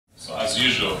As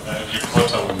usual, every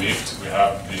quarter we meet, we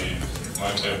have the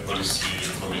Monetary Policy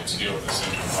Committee of the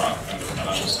Central Bank and the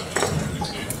Financial Stability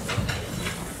Committee.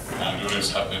 And we're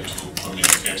always happy to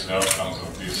communicate the outcomes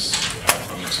of this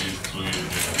committee through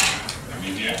the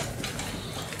media.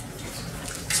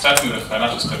 Starting with the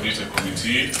Financial Stability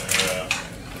Committee,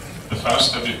 the Financial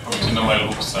Stability Committee normally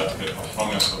looks at the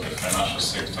performance of the financial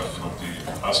sector for the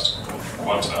past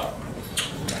quarter.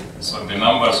 So the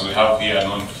numbers we have here are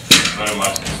not very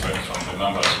much different from the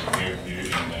numbers we gave you in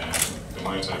the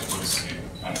Monetary Policy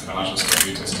and Financial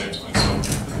Stability Statement. So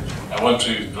I won't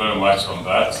read very much on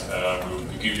that. We will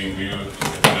be giving you a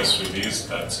press release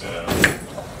that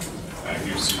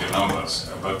gives you the numbers.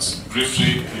 But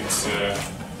briefly, it's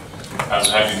as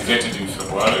we had indicated in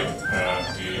February,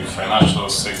 the financial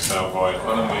sector of our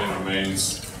economy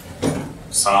remains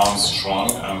sound,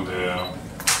 strong, and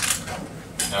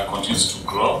continues to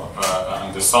grow.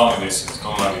 And the soundness is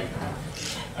normally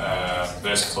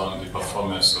based on the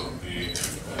performance of the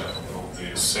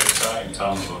sector in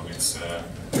terms of its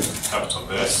capital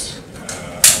base.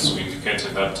 As we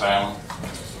indicated that time,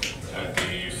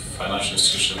 the financial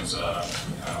institutions are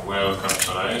well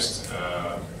capitalized.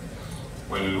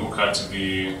 When we look at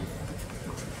the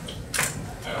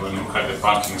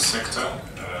banking sector,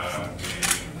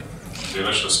 the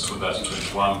ratio stood at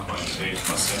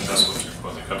 21.8%. That's what we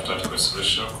call the capital adequacy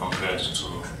ratio, compared to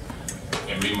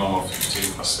a minimum of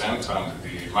 15%, and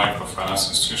the microfinance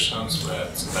institutions were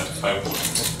at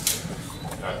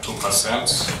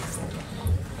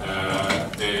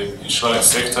 35.2%. The insurance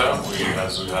sector,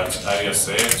 as we had earlier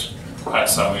said, had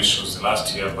some issues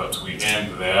last year, but we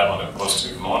end there on a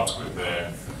positive note with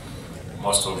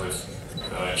most of the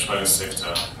insurance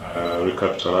sector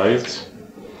recapitalized.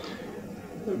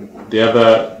 The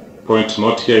other point to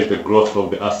note here is the growth of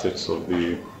the assets of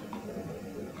the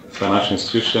financial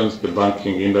institutions. The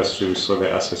banking industry, we saw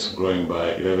the assets growing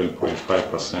by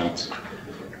 11.5%.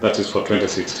 That is for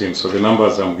 2016. So the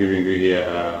numbers I'm giving you here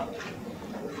are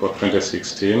for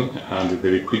 2016, and the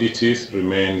liquidity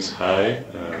remains high.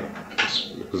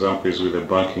 Example is with the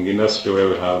banking industry, where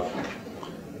we have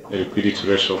a liquidity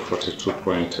ratio of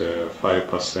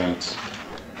 42.5%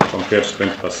 compared to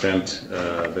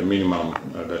 20%, the minimum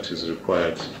that is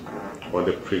required, or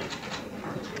the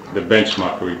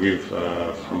benchmark we give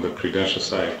from the prudential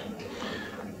side.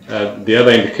 The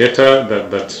other indicator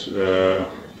that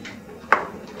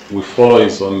we follow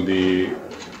is on the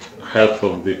health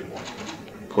of the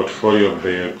portfolio of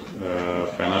the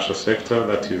financial sector,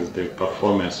 that is the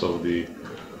performance of the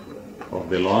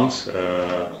loans.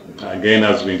 Again,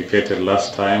 as we indicated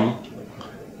last time,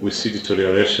 we see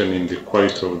deterioration in the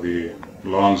quality of the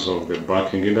loans of the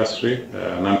banking industry,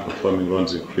 non-performing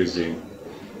loans increasing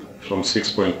from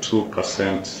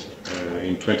 6.2%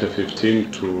 in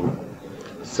 2015 to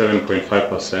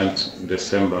 7.5%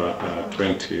 December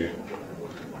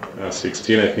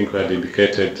 2016. I think we had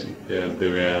indicated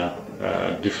there were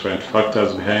different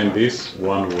factors behind this.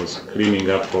 One was cleaning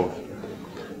up of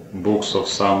books of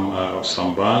some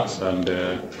banks, and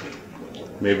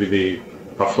maybe the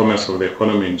performance of the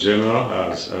economy in general,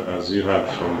 as you heard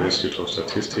from the Institute of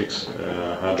Statistics,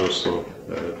 had also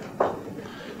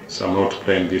some role to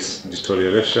play in this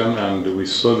deterioration. And we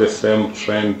saw the same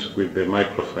trend with the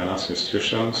microfinance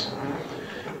institutions.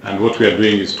 And what we are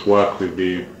doing is to work with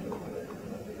the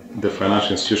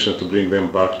financial institutions to bring them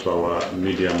back to our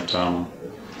medium-term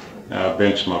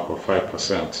benchmark of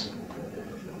 5%.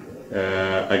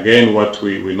 Again, what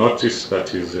we noticed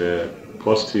that is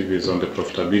positive is on the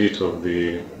profitability of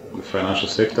the financial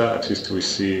sector. At least we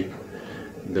see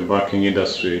the banking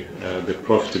industry, the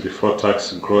profit before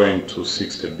tax growing to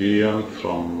 60 billion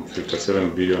from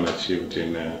 57 billion achieved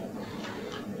in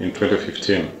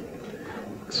 2015.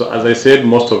 So as I said,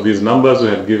 most of these numbers we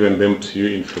had given them to you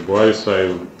in February, so I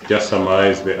will just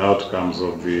summarize the outcomes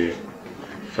of the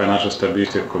Financial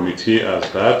Stability Committee as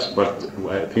that. But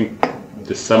I think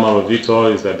the summary of it all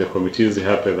is that the committee is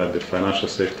happy that the financial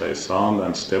sector is sound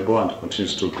and stable and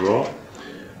continues to grow.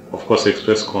 Of course,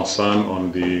 express concern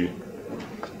on the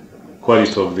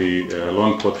quality of the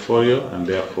loan portfolio, and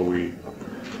therefore we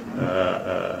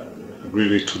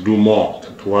agree to do more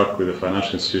to work with the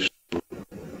financial institutions to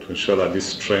ensure that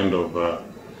this trend of the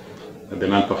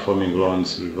non-performing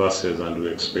loans reverses, and we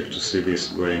expect to see this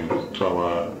going to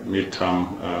our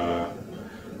mid-term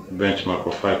benchmark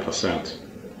of 5%.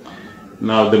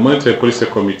 Now, the Monetary Policy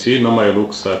Committee normally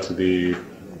looks at the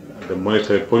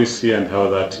monetary policy and how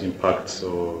that impacts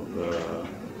on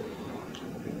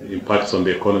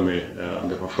the economy, and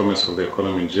the performance of the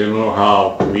economy in general,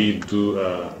 how we do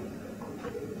our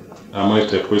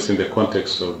monetary policy in the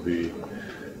context of the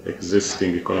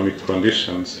existing economic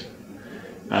conditions.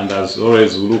 And as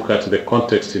always, we look at the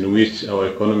context in which our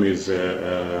economy is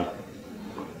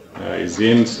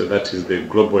in, so that is the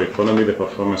global economy, the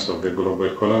performance of the global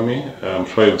economy. I'm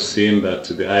sure you've seen that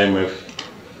the IMF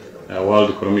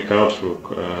World Economic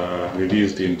Outlook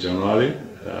released in January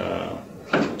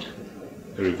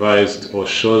revised or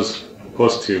shows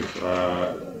positive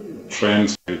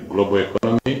trends in the global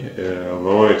economy.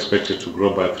 Overall expected to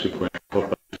grow by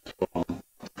 3.4% from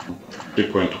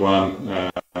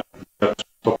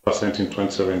 3.1% in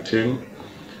 2017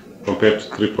 compared to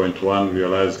 3.1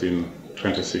 realized in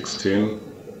 2016.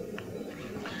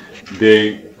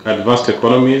 The advanced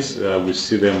economies, we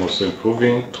see them also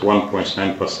improving to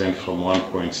 1.9% from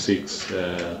 1.6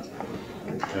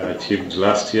 achieved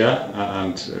last year,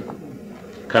 and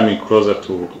coming closer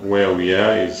to where we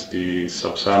are is the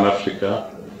Sub-Saharan Africa.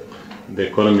 The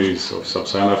economies of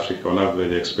Sub-Saharan Africa on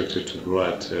average are expected to grow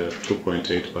at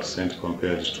 2.8%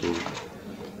 compared to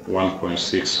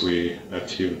 1.6 we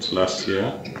achieved last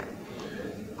year.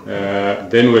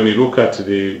 Then when we look at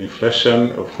the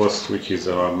inflation, of course, which is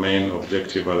our main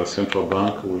objective as a central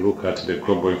bank, we look at the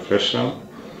global inflation.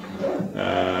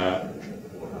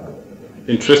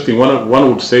 Interesting, one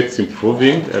would say it's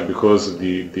improving because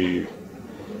the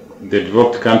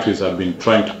developed countries have been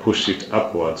trying to push it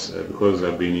upwards because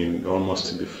they've been in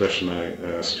almost a deflationary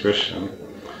situation.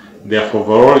 Therefore,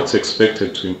 overall, it's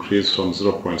expected to increase from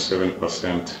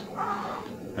 0.7%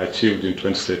 achieved in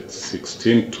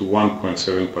 2016 to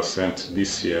 1.7%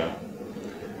 this year.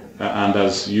 And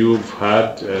as you've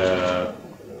heard,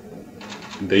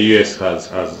 the US has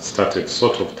started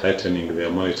sort of tightening their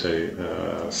monetary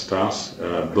stance,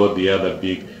 though the other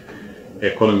big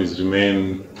economies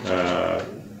remain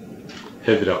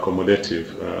heavily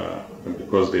accommodative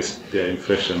because their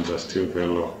inflations are still very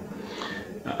low.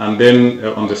 And then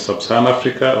on the Sub-Saharan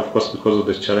Africa, of course, because of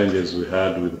the challenges we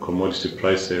had with commodity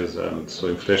prices, and so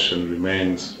inflation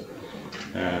remains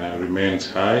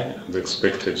high and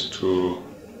expected to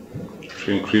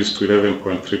increase to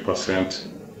 11.3%.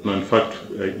 No, in fact,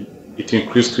 it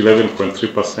increased to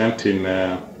 11.3%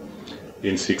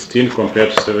 in 16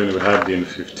 compared to 7 we had in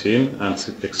 15, and it's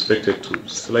expected to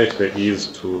slightly ease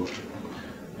to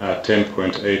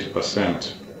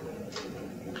 10.8%.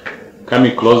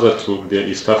 Coming closer to the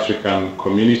East African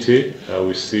community,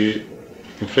 we see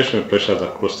inflation pressures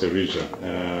across the region.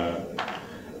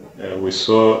 We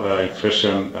saw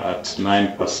inflation at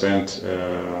 9%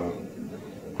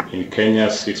 in Kenya,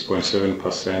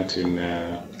 6.7%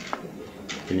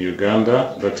 in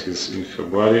Uganda, that is in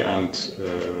February, and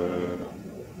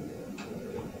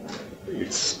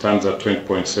it stands at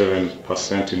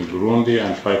 20.7% in Burundi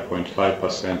and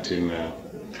 5.5% in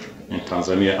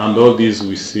Tanzania. And all these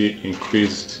we see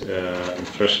increased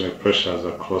inflationary pressures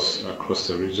across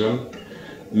the region,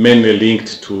 mainly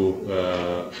linked to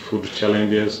food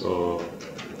challenges or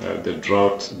the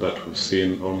drought that we've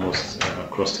seen almost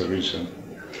across the region.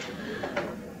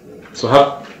 So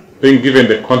being given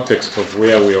the context of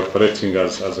where we are operating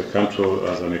as a country,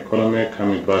 as an economy,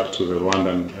 coming back to the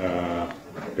Rwandan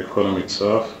economy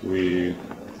itself, we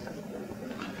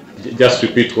just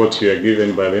repeat what we are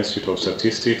given by the Institute of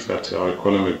Statistics, that our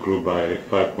economy grew by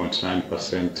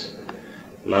 5.9%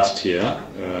 last year,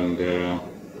 and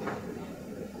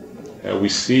we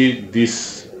see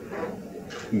this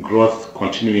growth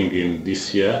continuing in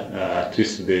this year. At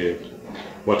least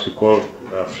what we call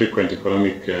frequent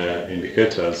economic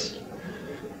indicators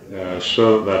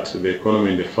show that the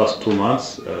economy in the first 2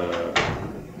 months,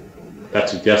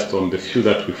 that's just on the few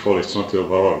that we follow, it's not the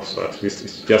overall. So at least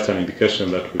it's just an indication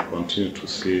that we continue to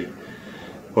see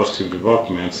positive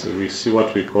developments. We see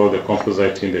what we call the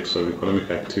composite index of economic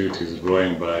activities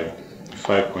growing by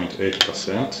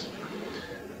 5.8%,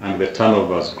 and the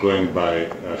turnover is growing by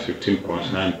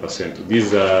 15.9%.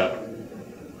 These are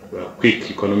quick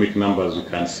economic numbers we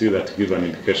can see that give an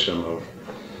indication of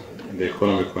the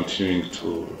economy continuing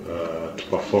to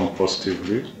perform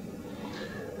positively.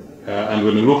 And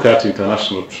when we look at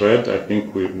international trade, I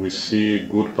think we see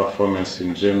good performance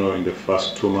in general in the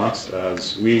first 2 months,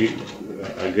 as we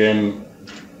again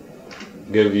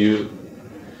gave you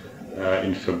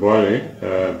in February.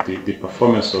 The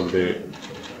performance of the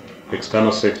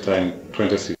external sector in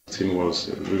 2016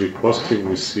 was really positive.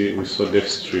 We saw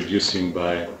deficit reducing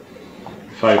by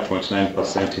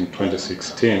 5.9% in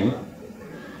 2016.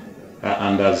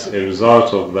 And as a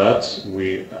result of that,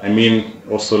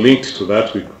 also linked to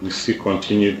that, we see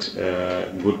continued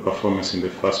good performance in the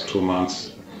first 2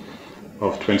 months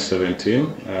of 2017.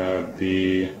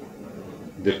 The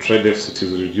trade deficit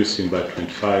is reducing by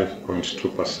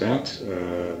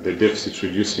 25.2%. The deficit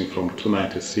reducing from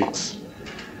 $296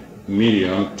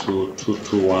 million to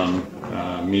 221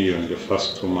 million in the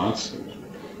first 2 months.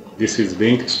 This is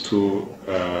linked to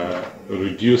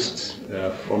reduced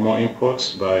formal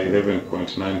imports by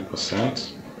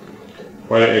 11.9%,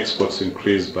 while exports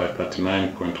increased by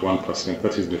 39.1%.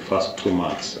 That is the first 2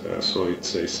 months. So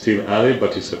it's still early,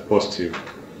 but it's a positive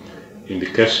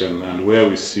indication. And where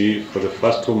we see for the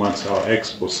first 2 months our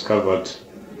exports covered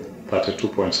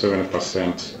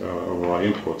 32.7% of our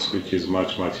imports, which is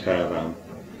much higher than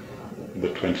the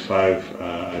 25,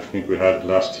 I think we had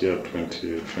last year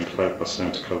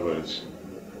 25% coverage.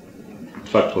 In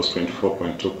fact, it was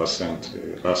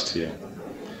 24.2% last year.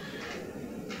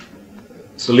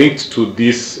 So linked to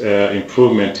this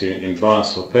improvement in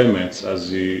balance of payments,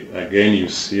 as you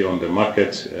see on the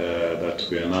market that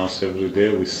we announce every day,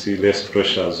 we see less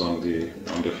pressures on the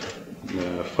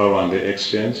Rwanda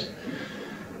exchange.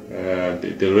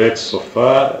 The rate so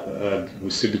far, we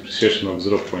see depreciation of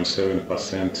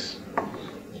 0.7%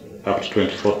 up to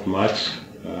 24th March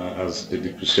as the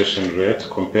depreciation rate,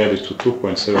 compared to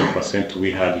 2.7%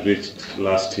 we had reached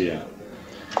last year.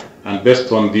 And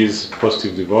based on these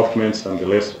positive developments and the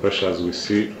less pressures we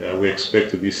see, we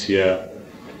expect this year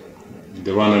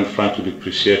the Rwandan franc to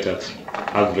depreciate at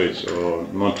average or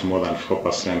not more than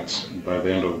 4% by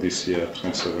the end of this year,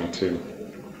 2017.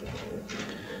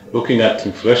 Looking at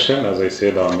inflation, as I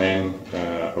said, our main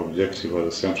objective as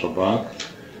a central bank.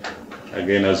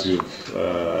 Again, as you've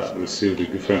received the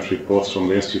different reports from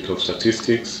the Institute of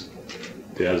Statistics,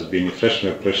 there has been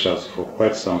inflationary pressures for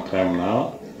quite some time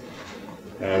now,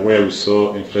 where we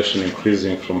saw inflation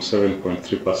increasing from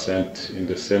 7.3% in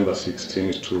December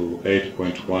 16 to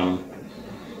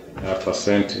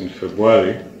 8.1% in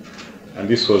February. And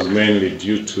this was mainly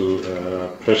due to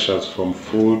pressures from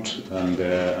food and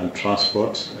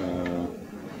transport.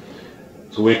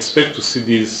 So we expect to see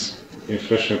these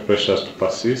inflation pressures to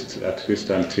persist at least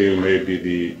until maybe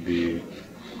the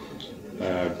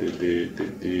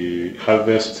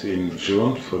harvest in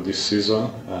June for this season.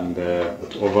 And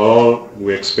but overall,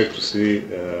 we expect to see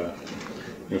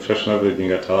inflation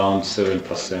averaging at around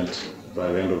 7%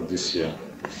 by the end of this year.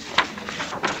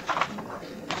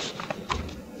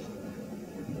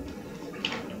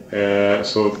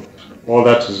 So all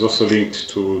that is also linked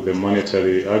to the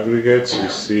monetary aggregates. We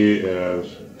see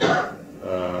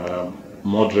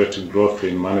moderate growth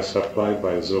in money supply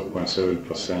by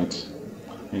 0.7%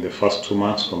 in the first 2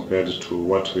 months compared to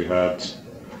what we had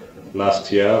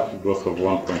last year, growth of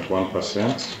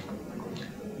 1.1%.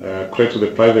 Credit to the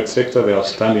private sector, the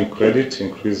outstanding credit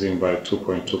increasing by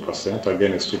 2.2%.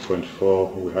 Again, it's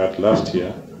 2.4% we had last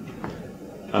year.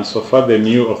 And so far, the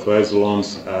new authorized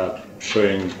loans are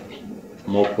showing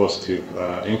more positive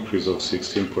increase of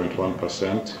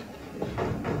 16.1%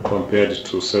 compared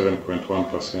to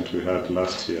 7.1% we had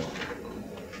last year.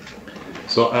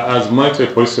 So as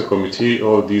Monetary Policy Committee,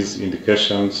 all these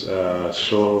indications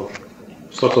show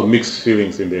sort of mixed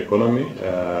feelings in the economy.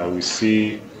 We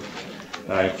see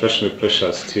inflationary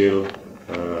pressure still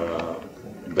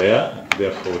there,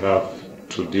 therefore we have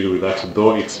to deal with that,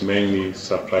 though it's mainly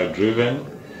supply driven.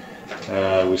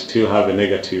 We still have a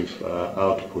negative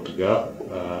output gap,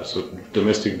 so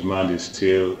domestic demand is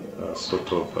still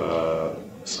sort of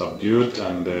subdued,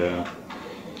 and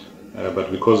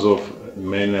but because of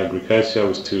mainly agriculture,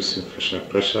 we still see inflationary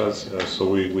pressures. So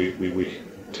we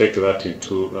take that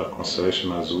into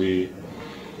consideration as we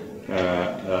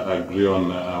agree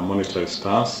on a monetary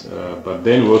stance. But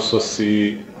then we also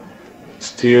see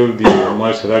still the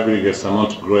monetary aggregates are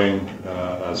not growing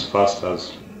as fast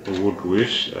as we would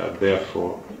wish.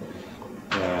 Therefore,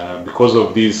 because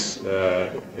of these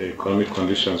economic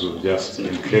conditions we've just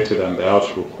indicated and the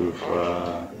outlook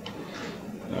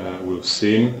we've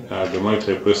seen, the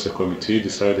Monetary Policy Committee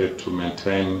decided to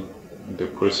maintain the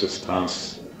policy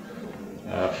stance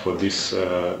for this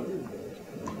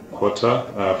quarter,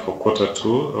 for quarter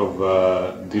 2 of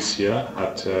this year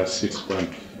at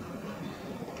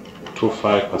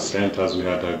 6.25% as we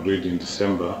had agreed in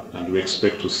December, and we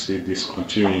expect to see this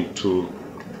continuing to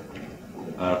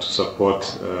support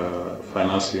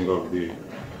financing of the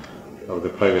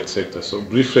private sector. So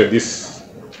briefly, this is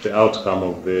the outcome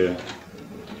of the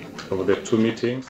 2 meetings.